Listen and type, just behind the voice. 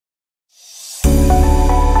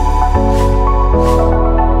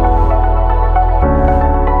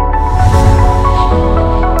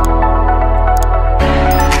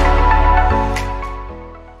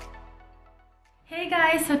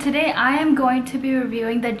going to be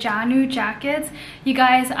reviewing the Jaanuu jackets. You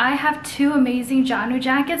guys, I have two amazing Jaanuu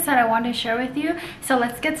jackets that I want to share with you, so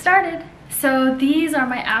let's get started. So these are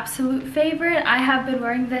my absolute favorite. I have been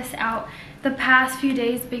wearing this out the past few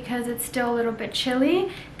days because it's still a little bit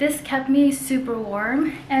chilly. This kept me super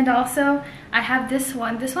warm. And also I have this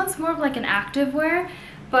one. This one's more of like an active wear,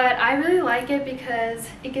 but I really like it because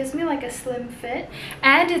it gives me like a slim fit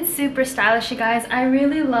and it's super stylish, you guys. I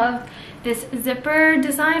really love this zipper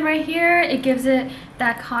design right here. It gives it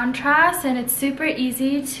that contrast and it's super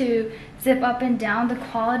easy to zip up and down. The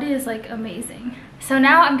quality is like amazing. So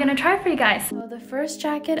now I'm gonna try it for you guys. So the first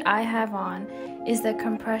jacket I have on is the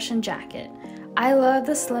compression jacket. I love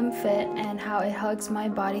the slim fit and how it hugs my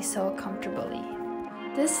body so comfortably.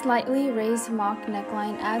 This slightly raised mock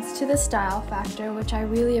neckline adds to the style factor, which I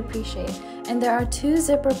really appreciate, and there are two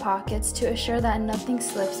zipper pockets to assure that nothing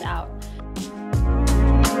slips out.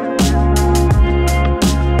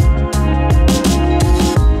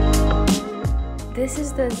 This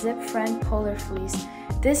is the Zip Friend Polar Fleece.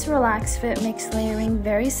 This relaxed fit makes layering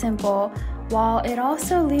very simple, while it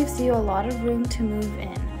also leaves you a lot of room to move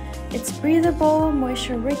in. It's breathable,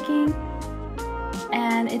 moisture wicking,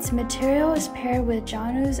 and its material is paired with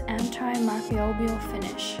Jaanuu's antimicrobial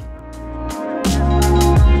finish.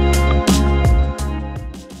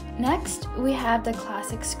 Next, we have the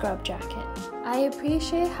classic scrub jacket. I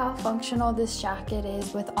appreciate how functional this jacket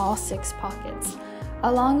is with all 6 pockets.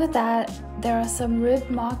 Along with that, there are some ribbed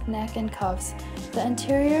mock neck and cuffs. The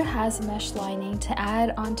interior has mesh lining to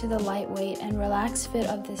add onto the lightweight and relaxed fit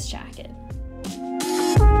of this jacket.